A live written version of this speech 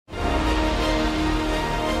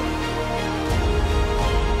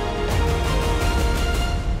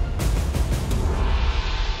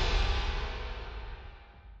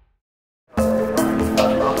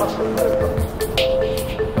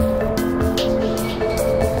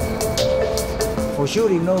sure,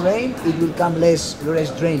 if no rain, it will come less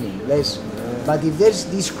draining, less. But if there's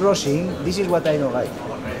this crossing, this is what I don't like.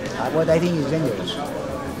 What I think is dangerous.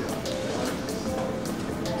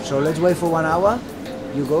 So let's wait for 1 hour.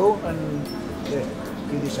 You go and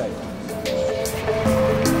you decide.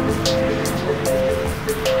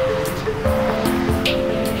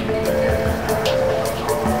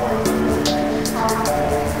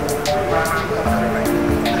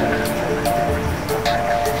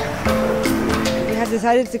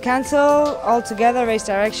 Decided to cancel altogether race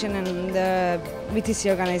direction and the VTC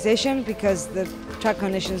organization because the track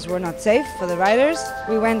conditions were not safe for the riders.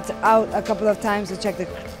 We went out a couple of times to check the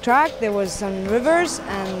track. There was some rivers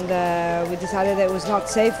and we decided that it was not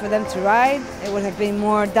safe for them to ride. It would have been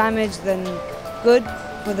more damage than good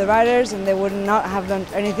for the riders and they would not have learned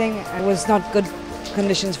anything. It was not good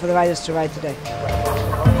conditions for the riders to ride today.